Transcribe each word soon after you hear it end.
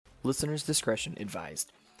Listener's discretion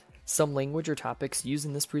advised. Some language or topics used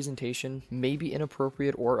in this presentation may be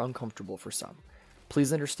inappropriate or uncomfortable for some.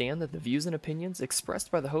 Please understand that the views and opinions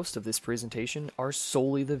expressed by the host of this presentation are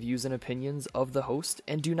solely the views and opinions of the host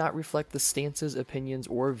and do not reflect the stances, opinions,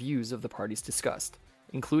 or views of the parties discussed,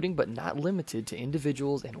 including but not limited to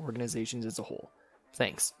individuals and organizations as a whole.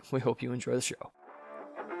 Thanks. We hope you enjoy the show.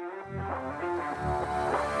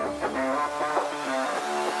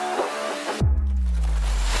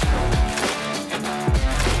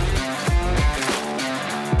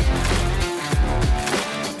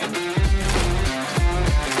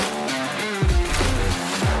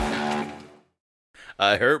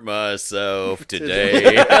 I hurt myself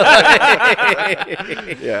today.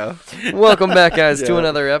 Yeah. Welcome back, guys, to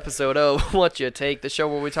another episode of What You Take, the show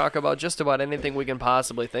where we talk about just about anything we can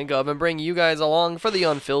possibly think of and bring you guys along for the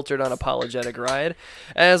unfiltered, unapologetic ride.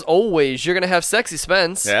 As always, you're going to have Sexy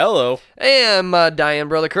Spence. Hello. And my dying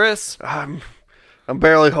brother, Chris. I'm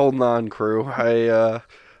barely holding on, crew. I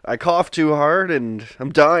coughed too hard and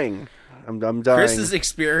I'm dying. I'm dying. Chris has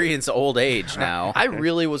experienced old age now. I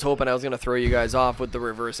really was hoping I was going to throw you guys off with the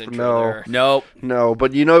reverse intro there. Nope. No,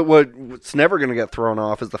 but you know what's never going to get thrown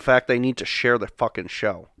off is the fact they need to share the fucking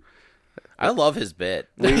show. I love his bit.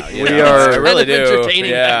 We I really do. Entertaining,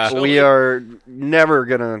 Yeah. actually. We are never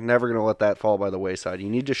gonna let that fall by the wayside. You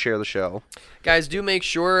need to share the show. Guys, do make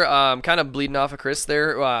sure, kind of bleeding off of Chris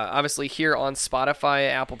there, obviously here on Spotify,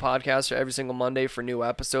 Apple Podcasts every single Monday for new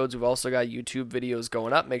episodes. We've also got YouTube videos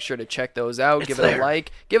going up. Make sure to check those out. Give it a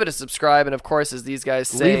like, give it a subscribe, and of course, as these guys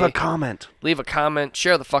say, Leave a comment.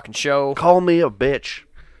 Share the fucking show. Call me a bitch.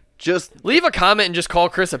 Just Leave a comment and just call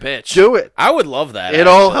Chris a bitch. do it. I would love that. It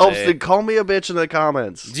all actually. helps to call me a bitch in the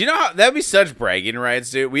comments. Do you know how that'd be such bragging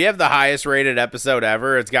rights, dude? We have the highest rated episode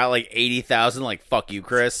ever. It's got like 80,000. Like, fuck you,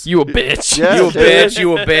 Chris. You a bitch. Yeah, You a dude. bitch.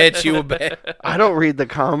 You a bitch. You a bitch. I don't read the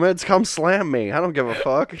comments. Come slam me. I don't give a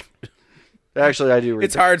fuck. Actually, I do read.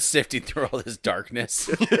 It's hard sifting through all this darkness.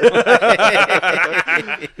 You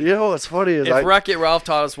know what's funny is If Wreck-It Ralph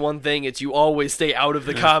taught us one thing, it's you always stay out of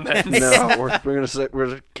the comments. no, we're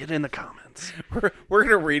gonna get in the comments. We're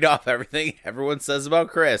gonna read off everything everyone says about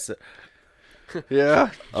Chris. Yeah.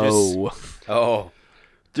 Oh.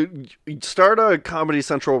 Dude, start a Comedy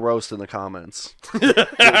Central roast in the comments. Go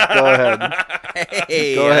ahead.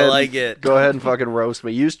 Hey, Go I ahead. like it. Go ahead and fucking roast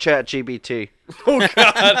me. Use ChatGPT. Oh,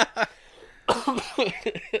 God.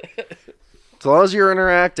 As long as you're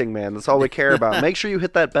interacting, man, that's all we care about. Make sure you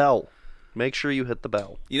hit that bell. Make sure you hit the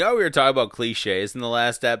bell. You know, we were talking about cliches in the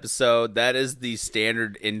last episode. That is the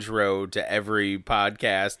standard intro to every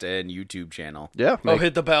podcast and YouTube channel. Yeah.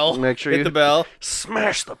 Hit the bell. Make sure Hit you the bell.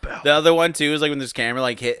 Smash the bell. The other one, too, is like when there's camera,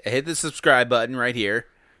 like hit the subscribe button right here.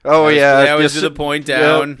 Oh, yeah. They always Just do the point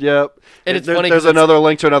down. Yep. And it's There's funny 'cause another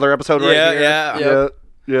link to another episode right Yeah, here. yeah. Yep.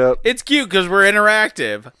 Yep. It's cute because we're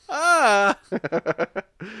interactive. Ah.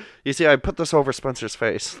 You see, I put this over Spencer's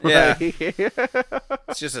face. Yeah.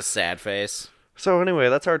 It's just a sad face. So anyway,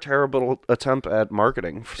 that's our terrible attempt at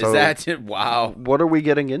marketing. So Is that it? Wow. what are we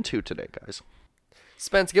getting into today, guys?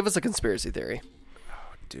 Spence, give us a conspiracy theory.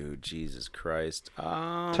 Dude, Jesus Christ.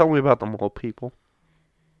 Tell me about the mole people.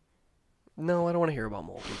 No, I don't want to hear about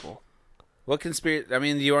mole people. What conspiracy? I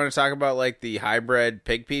mean, do you want to talk about, like, the hybrid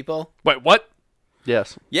pig people? Wait, what?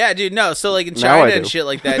 Yes. Yeah, dude, no. So, like, in Now I China do. and shit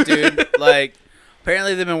like that, dude, like,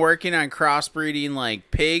 apparently they've been working on crossbreeding, like,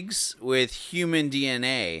 pigs with human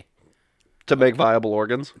DNA To make viable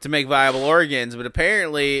organs. to make viable organs. But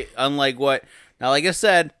apparently, unlike what... Now, like I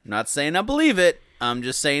said, I'm not saying I believe it. I'm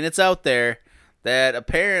just saying it's out there. That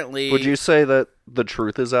apparently... Would you say that the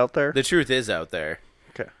truth is out there? The truth is out there.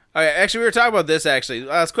 Okay. Okay, actually, we were talking about this, actually.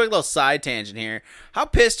 It's a quick little side tangent here. How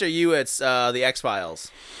pissed are you at the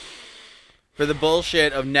X-Files? For the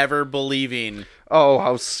bullshit of never believing. Oh,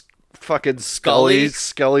 how fucking Scully?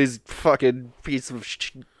 Scully's fucking piece of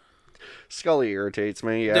Scully irritates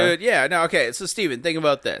me, yeah. Dude, yeah, no, okay. So, Steven, think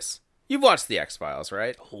about this. You've watched the X-Files,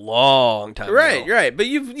 right? Long time Right, ago. right. But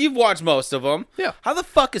you've watched most of them. Yeah. How the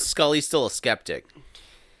fuck is Scully still a skeptic?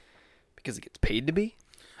 Because it gets paid to be?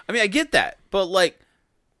 I mean, I get that. But, like...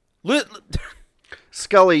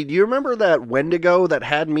 Scully, do you remember that Wendigo that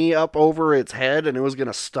had me up over its head and it was going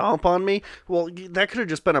to stomp on me? Well, that could have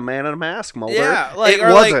just been a man in a mask, Mulder. Yeah, like... it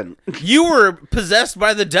or, wasn't. Like, you were possessed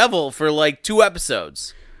by the devil for, like, 2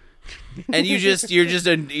 episodes. And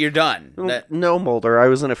you're done. No, Mulder, I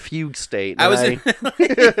was in a fugue state. I was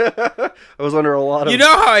I was under a lot of... You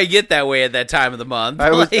know how I get that way at that time of the month. I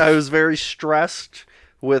Like, was very stressed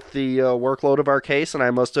with the workload of our case, and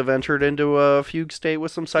I must have entered into a fugue state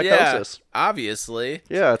with some psychosis. Yeah, obviously.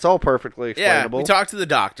 Yeah, it's all perfectly explainable. Yeah, we talked to the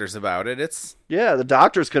doctors about it. It's Yeah, the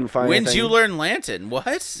doctors couldn't find when'd anything. you learn Lantern?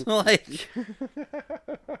 What? Like,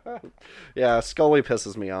 Yeah, Scully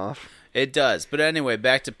pisses me off. it does. But anyway,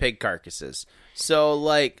 back to pig carcasses. So,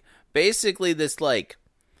 like, basically this, like,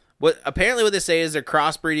 what they say is they're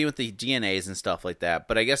crossbreeding with the DNAs and stuff like that,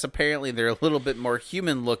 but I guess apparently they're a little bit more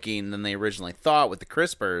human-looking than they originally thought with the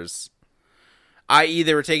CRISPRs, i.e.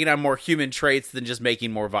 they were taking on more human traits than just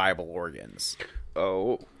making more viable organs.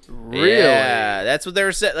 Oh. Really? Yeah, that's what they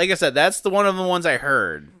were saying. Like I said, that's one of the ones I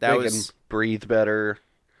heard. That They was... can breathe better.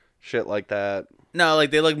 Shit like that. No,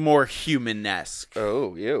 like, they look more human-esque.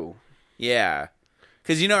 Oh, you. Yeah.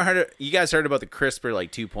 Because you guys heard about the CRISPR,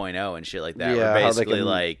 like, 2.0 and shit like that. Yeah, where how they basically, can-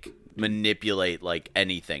 like, manipulate, like,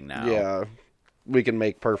 anything now. Yeah. We can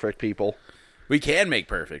make perfect people. We can make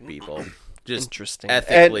perfect people. Just Interesting.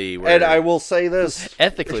 ethically. And I will say this.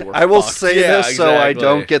 Ethically, we're I will fucked. say Yeah, this so I exactly.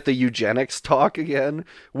 don't get the eugenics talk again.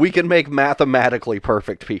 We can make mathematically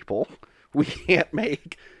perfect people. We can't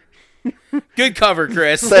make... Good cover,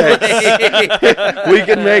 Chris. Thanks. We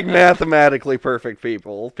can make mathematically perfect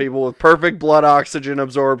people. People with perfect blood oxygen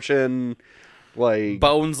absorption. Like...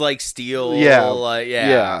 Bones like steel. Yeah. Like,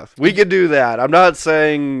 Yeah. We could do that. I'm not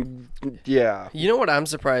saying... Yeah. You know what I'm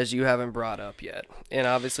surprised you haven't brought up yet? And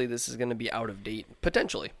obviously this is going to be out of date,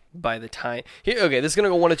 potentially, by the time... Okay, this is going to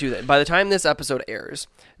go one of two things. By the time this episode airs,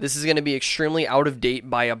 this is going to be extremely out of date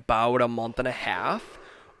by about a month and a half,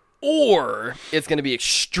 or it's going to be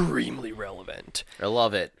extremely relevant. I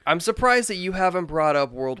love it. I'm surprised that you haven't brought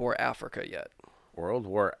up World War Africa yet. World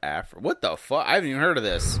War Africa. What the fuck? I haven't even heard of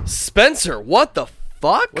this. Spencer, what the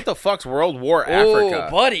fuck? What the fuck's World War Africa?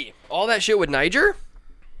 Oh, buddy. All that shit with Niger?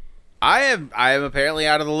 I am apparently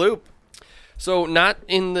out of the loop. So not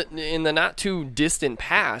in the not too distant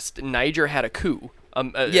past, Niger had a coup.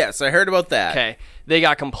 Yes, I heard about that. Okay, they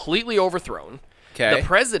got completely overthrown. Okay. The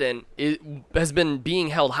president has been being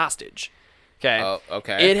held hostage. Okay. Oh,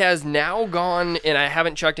 okay. It has now gone, and I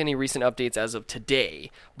haven't checked any recent updates as of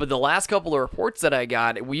today, but the last couple of reports that I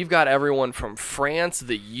got, we've got everyone from France,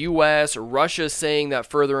 the U.S., Russia saying that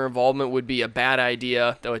further involvement would be a bad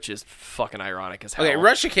idea, which is fucking ironic as hell. Okay,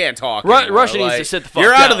 Russia can't talk anymore. Russia needs Like, to sit the fuck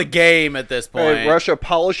You're out down. of the game at this point. Hey, Russia,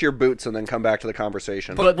 polish your boots and then come back to the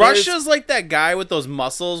conversation. But there's- Russia's like that guy with those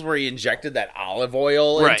muscles where he injected that olive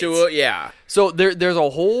oil Right. into it. Yeah. So there's a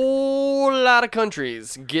whole lot of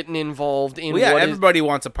countries getting involved in Well, yeah, what is everybody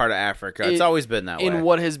wants a part of Africa. It's always been that way. in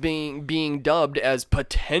what has been being dubbed as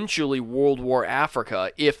potentially World War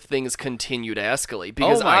Africa if things continue to escalate.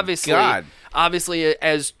 Because Oh my obviously, God.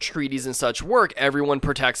 as treaties and such work, everyone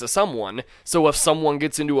protects someone. So if someone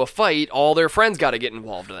gets into a fight, all their friends got to get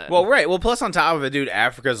involved in it. Well, right. Well, plus on top of it, dude,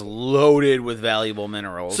 Africa's loaded with valuable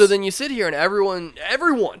minerals. So then you sit here and everyone,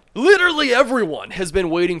 literally everyone has been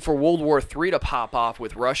waiting for World War III to pop off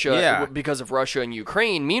with Russia Yeah. because of Russia and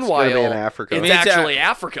Ukraine. Meanwhile, be in Africa. it's I mean, it's actually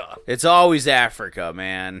Africa. It's always Africa,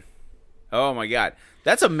 man. Oh my God,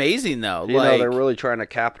 that's amazing though. you know, they're really trying to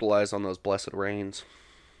capitalize on those blessed rains.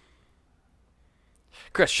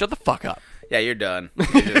 Chris, shut the fuck up. yeah, you're done.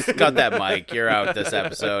 You just cut that mic. You're out this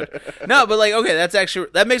episode. No, but like, okay,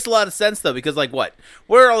 that makes a lot of sense though, because like, what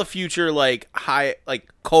are all the future like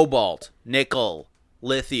cobalt, nickel,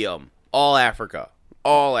 lithium, all Africa.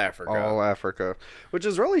 All Africa. All Africa. Which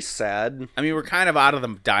is really sad. I mean, we're kind of out of the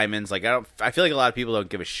diamonds. Like, I feel like a lot of people don't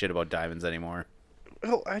give a shit about diamonds anymore.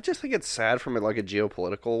 Well, I just think it's sad from like a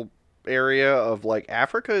geopolitical area of like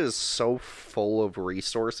Africa is so full of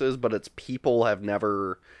resources, but its people have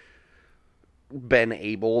never been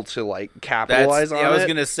able to like capitalize on it. I was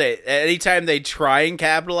gonna say, anytime they try and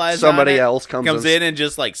capitalize, Somebody on it, else comes in and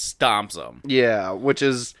just like stomps them. Yeah, which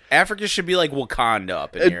is Africa should be like Wakanda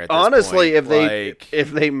up in here. At this honestly, point.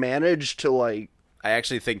 if they manage to like I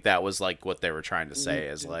actually think that was like what they were trying to say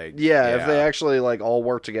is like, if they actually like all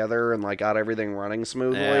work together and like got everything running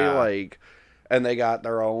smoothly, Yeah. like, and they got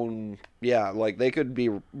their own, like they could be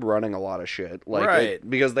running a lot of shit, like, Right.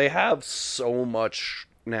 because they have so much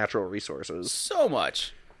natural resources. so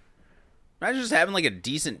much. Imagine just having like a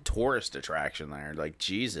decent tourist attraction there. Like,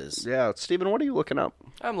 Jesus. Yeah, Steven, what are you looking up?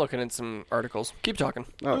 I'm looking at some articles. Keep talking.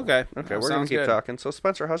 Oh, Okay. okay, That we're gonna sounds keep good. talking. So,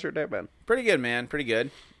 Spencer, how's your day been? Pretty good, man. Pretty good.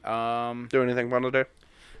 Do anything fun today?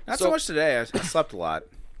 Not so much today. I slept a lot.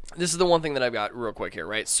 This is the one thing that I've got real quick here,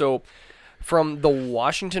 right? So from the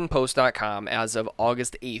WashingtonPost.com as of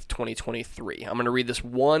August 8th, 2023. I'm going to read this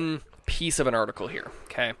one piece of an article here,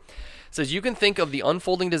 okay? It says, you can think of the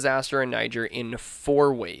unfolding disaster in Niger in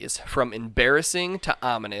 4 ways, from embarrassing to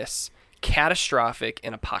ominous, catastrophic,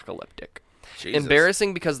 and apocalyptic. Jesus.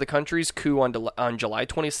 Embarrassing because the country's coup on July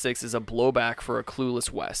 26 is a blowback for a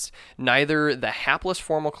clueless West. Neither the hapless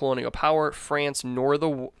former colonial power, France, nor the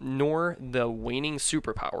waning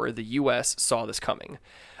superpower, the U.S., saw this coming.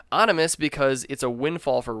 Ominous because it's a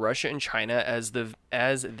windfall for Russia and China as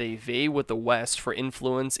they vie with the West for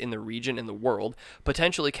influence in the region and the world.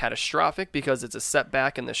 Potentially catastrophic because it's a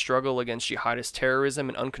setback in the struggle against jihadist terrorism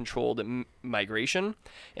and uncontrolled migration.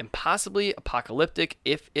 And possibly apocalyptic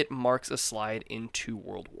if it marks a slide into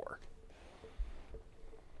World War.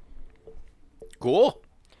 Cool.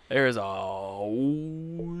 There's a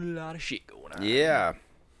whole lot of shit going on. Yeah.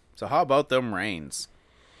 So how about them rains?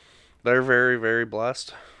 They're very, very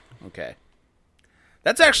blessed. Okay.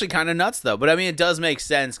 That's actually kind of nuts, though. But, I mean, it does make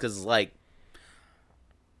sense because, like,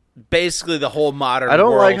 basically the whole modern world I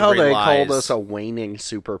don't like how they relies... called us a waning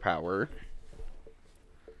superpower.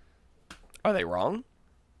 Are they wrong?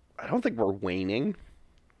 I don't think we're waning.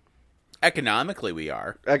 Economically, we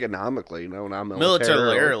are. Economically, no, not militarily.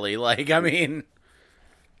 Militarily, like, I mean...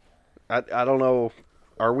 I don't know.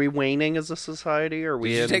 Are we waning as a society? Are we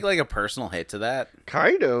Did you take, like, a personal hit to that?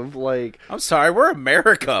 Kind of, like... I'm sorry, we're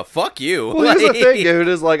America. Fuck you. Well, here's the thing, dude,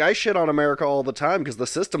 is, like, I shit on America all the time because the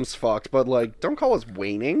system's fucked, but, like, don't call us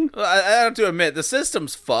waning. I have to admit, the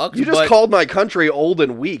system's fucked. You just but... called my country old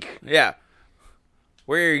and weak. Yeah.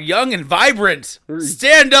 We're young and vibrant.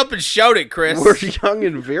 Stand up and shout it, Chris. We're young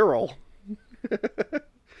and virile.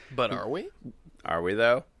 But are we? Are we,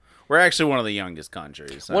 though? We're actually one of the youngest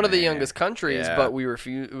countries. One of the youngest countries, yeah. but we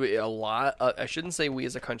refuse a lot. I shouldn't say we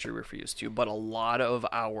as a country refuse to, but a lot of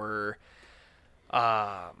our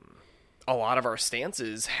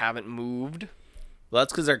stances haven't moved. Well,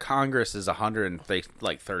 that's because our Congress is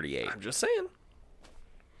 138. I'm just saying.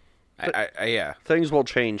 Yeah. Things will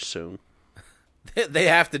change soon. They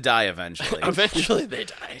have to die eventually. Eventually they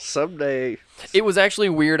die. Someday. It was actually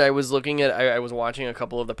weird. I was looking at, I was watching a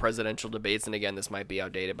couple of the presidential debates, and again, this might be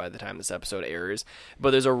outdated by the time this episode airs, but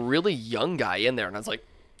there's a really young guy in there, and I was like,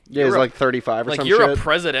 Yeah, he's like 35 or like some you're shit. a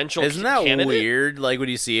presidential Isn't that candidate? weird? Like when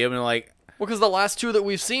you see him and like, Well, because the last two that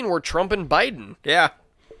we've seen were Trump and Biden. yeah.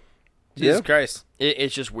 Jesus Yeah. Christ.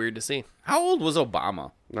 It's just weird to see. How old was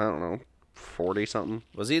Obama? I don't know, 40-something.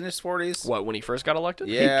 Was he in his 40s? What, when he first got elected?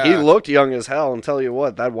 Yeah. He looked young as hell, and tell you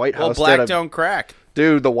what, that White Well, House black don't crack.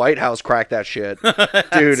 Dude, the White House cracked that shit.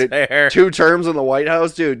 Dude, fair. 2 terms in the White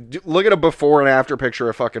House, dude. Look at a before and after picture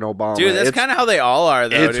of fucking Obama. Dude, that's kind of how they all are,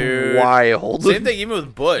 though, It's dude. wild. Same thing even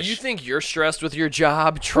with Bush. You think you're stressed with your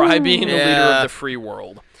job? Try being the leader Yeah. of the free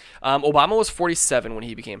world. Obama was 47 when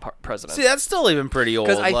he became president. See, that's still even pretty old.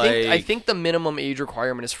 Because like... I think the minimum age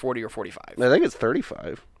requirement is 40 or 45. I think it's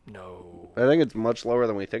 35. No. I think it's much lower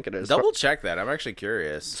than we think it is. Double check that. I'm actually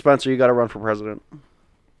curious. Spencer, you got to run for president.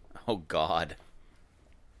 Oh, God.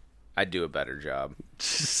 I'd do a better job.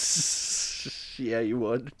 Yeah, you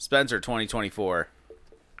would. Spencer, 2024.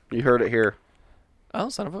 You heard it here. Oh,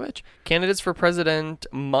 son of a bitch. Candidates for president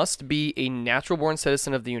must be a natural-born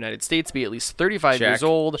citizen of the United States, be at least 35 Check. years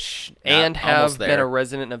old, and Not have almost been there. a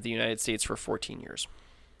resident of the United States for 14 years.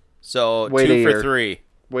 So, Wait 2 a for year. 3.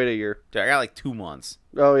 Wait a year. Dude, I got like 2 months.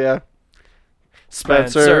 Oh, yeah.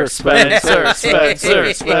 Spencer.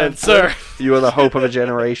 You are the hope of a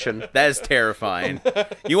generation. That is terrifying.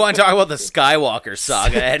 You want to talk about the Skywalker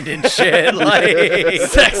saga ending shit? Like,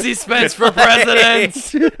 Sexy Spence for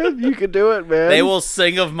president! You can do it, man. they will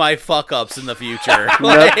sing of my fuck-ups in the future.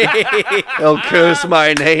 Like, They'll curse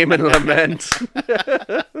my name and lament.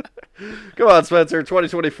 Come on, Spencer.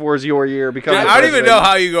 2024 is your year. Become the I don't even president. know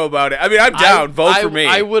how you go about it. I mean, I'm down. Vote for me.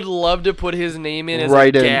 I would love to put his name in as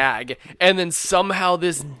Right a in. gag, and then somehow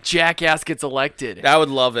this jackass gets elected. I would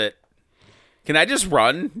love it. Can I just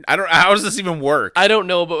run? I don't. How does this even work? I don't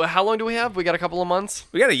know, but how long do we have? We got a couple of months?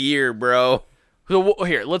 We got a year, bro. So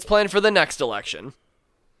here, let's plan for the next election.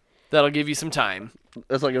 That'll give you some time.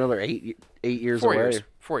 That's like another 8 years 4 away. years.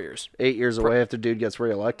 4 years. 8 years away after dude gets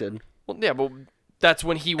reelected. Well, yeah, but that's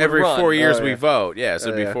when he would Every run. 4 years Oh, we yeah. vote. Yeah,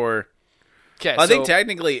 so Yeah. before. Okay, I think so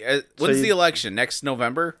technically, when's you- the election? Next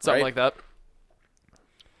November? something right? like that.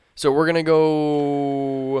 So we're gonna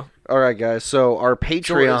go. All right, guys. So our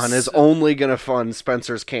Patreon it's- is only going to fund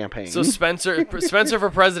Spencer's campaign. So Spencer for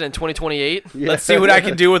president 2028. Let's see what I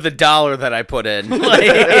can do with the $1 that I put in.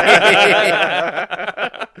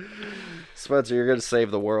 Spencer, you're going to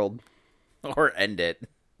save the world. Or end it.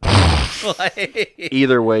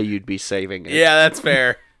 Either way, you'd be saving it. Yeah, that's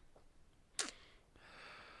fair.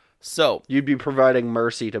 So, You'd be providing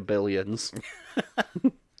mercy to billions.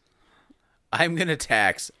 I'm going to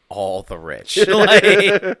tax all the rich.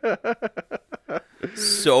 Like,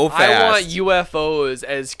 so fast. I want UFOs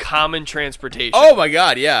as common transportation. Oh my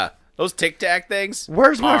god, yeah. Those Tic Tac things.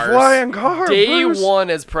 Where's my Ours. flying car? Day Bruce? one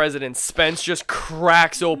as president, Spence just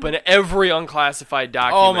cracks open every unclassified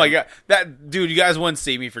document. Oh my god, that dude! You guys wouldn't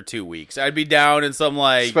see me for 2 weeks. I'd be down in some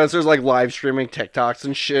like. Spencer's like live streaming TikToks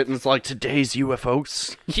and shit, and it's like today's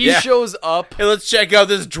UFOs. He Yeah. shows up. Hey, let's check out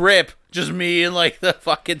this drip. Just me and like the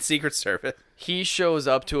fucking Secret Service. He shows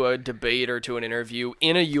up to a debate or to an interview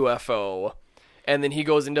in a UFO, and then he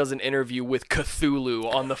goes and does an interview with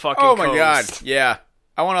Cthulhu on the fucking Oh my coast. god, yeah.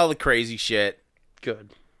 I want all the crazy shit.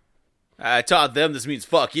 Good. I taught them this means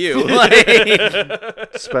fuck you. Like,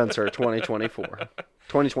 Spencer, 2024.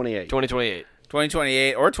 2028. 2028.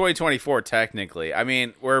 2028 or 2024, technically. I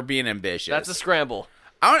mean, we're being ambitious. That's a scramble.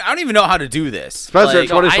 I don't even know how to do this. Spencer, Like,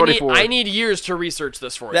 No, 2024. I need years to research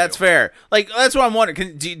this for that's you. fair. Like, that's what I'm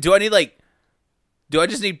wondering. Do I need, like, do I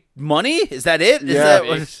just need money? Is that it? Is Yeah, that,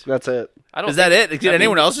 maybe. that's it. I don't is that think- it? Did I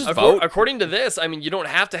anyone mean, else just vote? According to this, I mean, you don't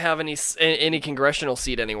have to have any congressional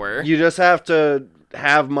seat anywhere. You just have to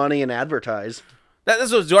have money and advertise.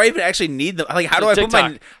 That's what, do I even actually need them? Like, how do I put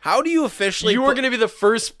my? TikTok. How do you officially? You are going to be the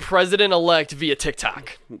first president-elect via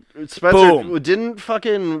TikTok. Spencer, Boom. didn't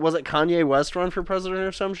fucking, was it Kanye West run for president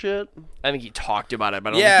or some shit? I think he talked about it,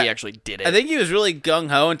 but I don't Yeah. think he actually did it. I think he was really gung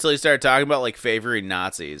ho until he started talking about like favoring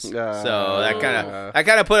Nazis. So that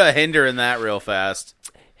kind of put a hinder in that real fast.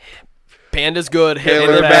 Panda's good, Hitler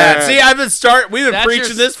Hitler bad. bad. See, we've been That's preaching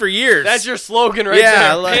your- this for years. That's your slogan right Yeah,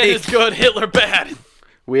 there. like- Panda's good, Hitler bad.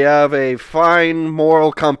 We have a fine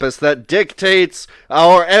moral compass that dictates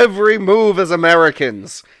our every move as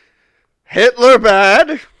Americans. Hitler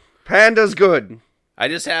bad, Panda's good. I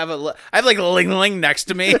just have I have like a ling ling next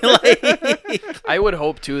to me. Like, I would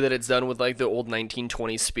hope too that it's done with like the old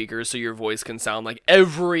 1920s speakers, so your voice can sound like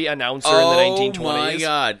every announcer in the 1920s. Oh my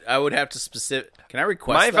god! I would have to specific. Can I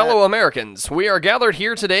request My that? fellow Americans, we are gathered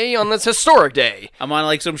here today on this historic day. I'm on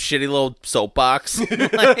like some shitty little soapbox.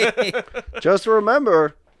 Like- Just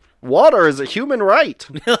remember, water is a human right.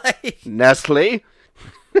 Nestle,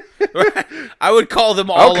 I would call them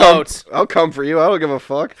all out. I'll come for you. I don't give a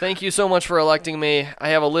fuck. Thank you so much for electing me. I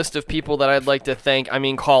have a list of people that I'd like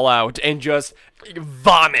to call out, and just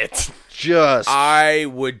vomit. Just I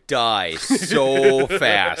would die so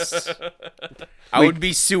fast. I would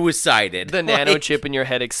be suicided. The nano chip in your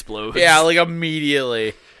head explodes. Yeah, like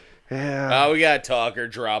immediately. yeah, Oh, we gotta talk or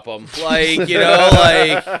drop them. Like, you know,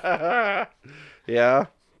 like, yeah,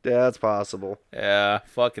 it's possible. yeah,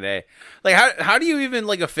 fucking A. Like, how do you even,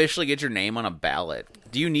 like, officially get your name on a ballot?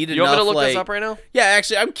 Do you need You enough, want me to look like... this up right now? Yeah,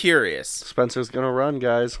 actually, I'm curious. Spencer's gonna run,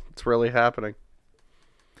 guys. It's really happening.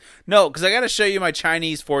 No, because I gotta show you my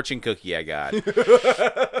Chinese fortune cookie I got.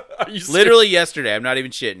 Are you Literally yesterday. I'm not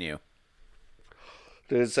even shitting you.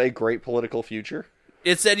 Did it say great political future?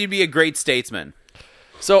 It said you'd be a great statesman.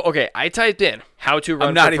 So, okay, I typed in how to run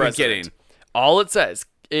I'm not for even president. kidding. All it says,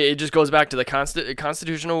 it just goes back to the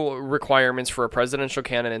constitutional requirements for a presidential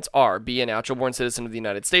candidates are be a natural-born citizen of the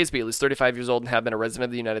United States, be at least 35 years old, and have been a resident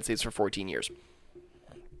of the United States for 14 years.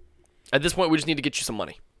 At this point, we just need to get you some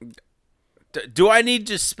money. Do I need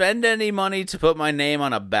to spend any money to put my name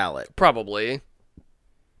on a ballot? Probably.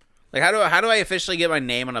 Like, how do I officially get my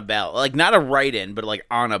name on a ballot? Like, not a write-in, but like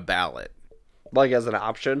on a ballot. Like as an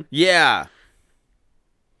option? Yeah.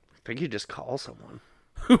 I think you just call someone.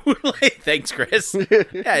 Like, thanks, Chris. Yeah,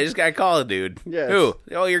 I just gotta call a dude. Yes. Who?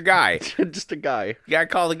 Oh, your guy. Just a guy. You gotta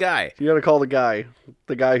call the guy. You gotta call the guy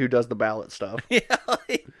who does the ballot stuff. Yeah.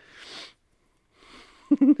 Like...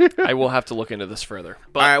 I will have to look into this further.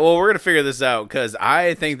 But All right. Well, we're gonna figure this out because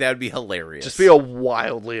I think that would be hilarious. Just be a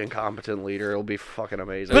wildly incompetent leader. It'll be fucking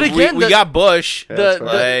amazing. But again, we got Bush. That's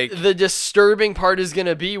the disturbing part is going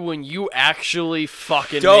to be when you actually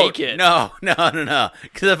fucking Don't make it. no.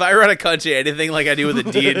 Because if I run a country anything like I do with a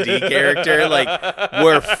D&D character, like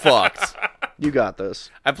we're fucked. You got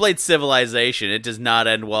this. I played Civilization. It does not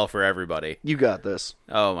end well for everybody. You got this.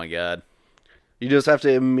 Oh my god. You just have to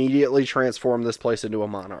immediately transform this place into a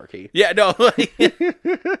monarchy. Yeah. No. Like...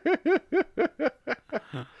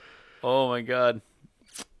 oh my god.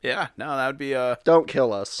 Yeah. No, that would be Don't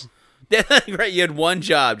kill us. right. You had one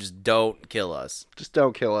job. Just don't kill us, Just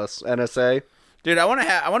don't kill us. NSA. dude. I want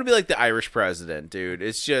to be like the Irish president, dude.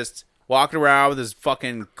 It's just walking around with his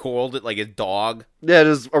fucking cold, like his dog. Yeah, it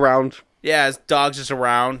is around. Yeah, his dog's just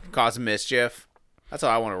around causing mischief. That's how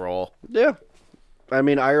I want to roll. Yeah. I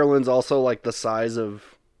mean, Ireland's also like the size of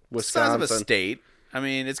Wisconsin. Size of a state. I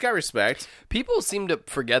mean, it's got respect. People seem to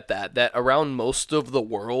forget that around most of the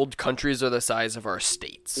world, countries are the size of our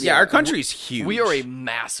states. Yeah, our country's huge. We are a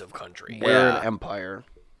massive country. We're Yeah. an empire.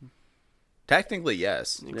 Technically,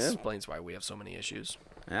 yes. Explains why we have so many issues.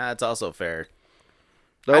 Yeah, that's also fair.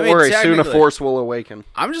 Don't worry, soon a force will awaken.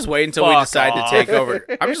 I'm just waiting until we decide to take over.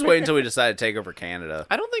 I'm just waiting until we decide to take over Canada.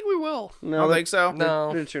 I don't think we will. No, I don't think so.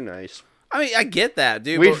 No, they're too nice. I mean, I get that,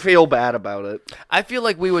 dude. We'd feel bad about it. I feel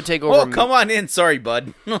like we would take over. Well, come on in. Sorry,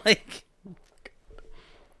 bud. Like,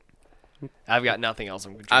 I've got nothing else.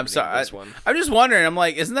 I'm sorry. This one. I'm just wondering. I'm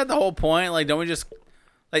like, isn't that the whole point? Like, don't we just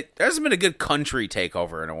like? There hasn't been a good country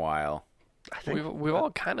takeover in a while. We've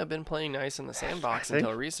all kind of been playing nice in the sandbox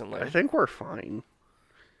until recently. I think we're fine.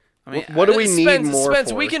 I mean, what do we need more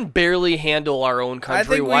Spence, for? we can barely handle our own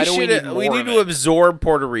country. I think Why do we need more we need of to it? absorb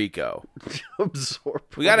Puerto Rico. Absorb.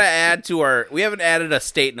 We got to add to our. We haven't added a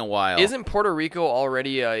state in a while. Isn't Puerto Rico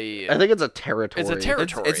already a? I think it's a territory. It's a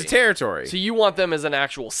territory. It's a territory. So you want them as an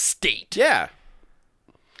actual state? Yeah.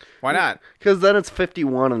 Why not? Because then it's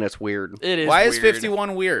 51 and it's weird. It is. Why weird. is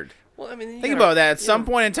 51 weird? Well, I mean, Think about that. At some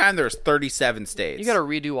point in time, there was 37 states. You got to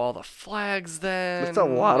redo all the flags. Then it's a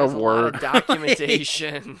lot of There's work. a lot of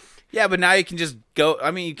documentation. Yeah, but now you can just go.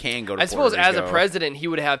 I mean, you can go to. I suppose Puerto as a Rico. president, he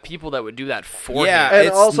would have people that would do that for Yeah, him. And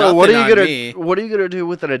it's also, what are nothing you gonna on me. what are you gonna do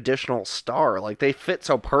with an additional star? Like they fit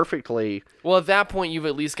so perfectly. Well, at that point, you've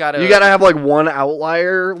at least got to. You gotta have like one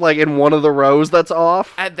outlier, like in one of the rows that's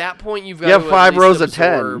off. At that point, you've got. You have to 5 at least rows of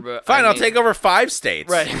 10. absorb, Fine, I'll take over 5 states.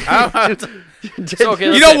 Right. You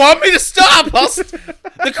Okay, don't want me to stop?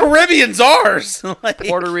 The Caribbean's ours. Like,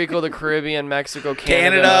 Puerto Rico, the Caribbean, Mexico,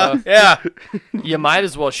 Canada. Canada. Yeah. You might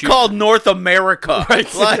as well shoot. Called North America.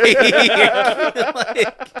 Right. Like,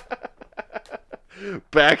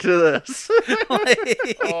 Back to this.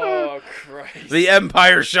 Oh Christ! the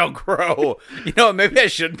empire shall grow. You know what? Maybe I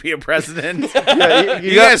shouldn't be a president. Yeah,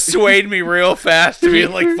 You guys swayed me real fast to be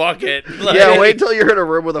like, fuck it. Like, yeah, wait till you're in a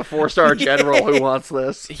room with a 4-star general who wants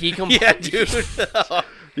this. He Yeah, dude.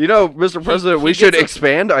 You know, Mr. President, we should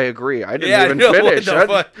expand. I agree. I didn't Yeah, even no, finish. what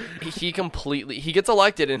the fuck? he gets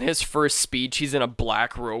elected in his first speech. He's in a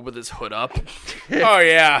black robe with his hood up. Oh,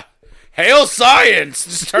 yeah. Hail science!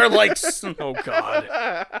 Just start like, Oh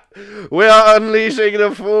God! We are unleashing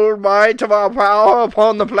the full might of our power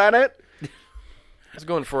upon the planet. I was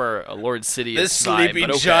going for a Lord Sidious this vibe, sleeping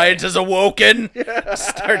but okay. giant has awoken.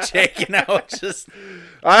 Start taking out just.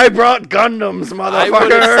 I brought Gundams,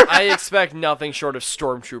 motherfucker. I expect nothing short of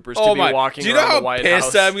stormtroopers Oh to be my! walking Do you know around how the White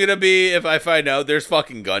pissed House. I'm gonna be if I find out there's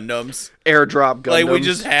fucking Gundams? Airdrop Gundams. Like we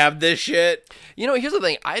just have this shit. You know, here's the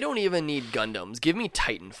thing. I don't even need Gundams. Give me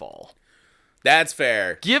Titanfall. That's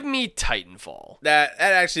fair. Give me Titanfall. That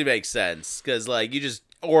actually makes sense because like you just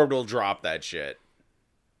orbital drop that shit.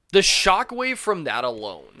 The shockwave from that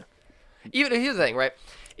alone. Even here's the thing, right?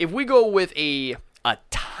 If we go with a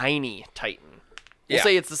tiny Titan, we'll Yeah.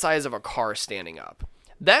 say it's the size of a car standing up.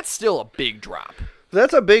 That's still a big drop.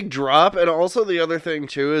 That's a big drop, and also the other thing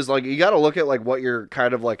too is like you got to look at like what your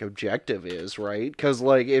kind of like objective is, right? Because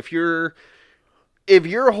like if your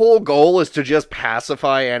whole goal is to just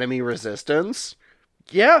pacify enemy resistance,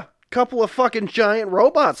 yeah, couple of fucking giant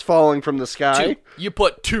robots falling from the sky. 2. You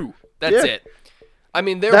put 2. That's Yeah. it. I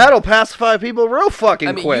mean, they're. That'll pacify people real fucking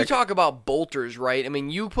I mean, quick. you talk about bolters, right? I mean,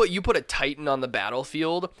 you put a Titan on the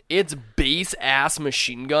battlefield, its base ass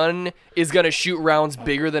machine gun is gonna shoot rounds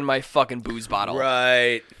bigger than my fucking booze bottle.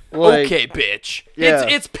 Right. Like, Okay, bitch. Yeah.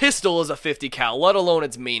 Its pistol is a 50 cal, let alone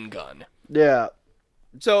its main gun. Yeah.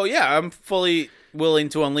 So yeah, I'm fully willing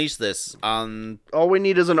to unleash this on All we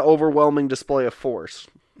need is an overwhelming display of force.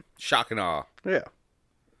 shock and awe. Yeah.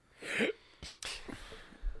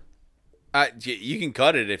 You can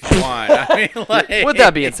cut it if you want. I mean, like, With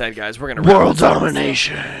that being said, guys, we're gonna World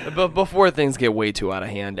domination. But before things get way too out of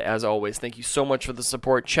hand, as always, thank you so much for the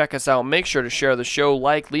support. Check us out. Make sure to share the show,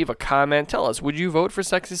 leave a comment. Tell us, would you vote for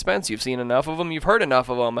Sexy Spence? You've seen enough of them. You've heard enough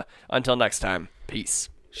of them. Until next time, peace.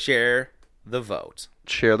 share the vote.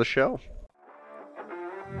 Share the show.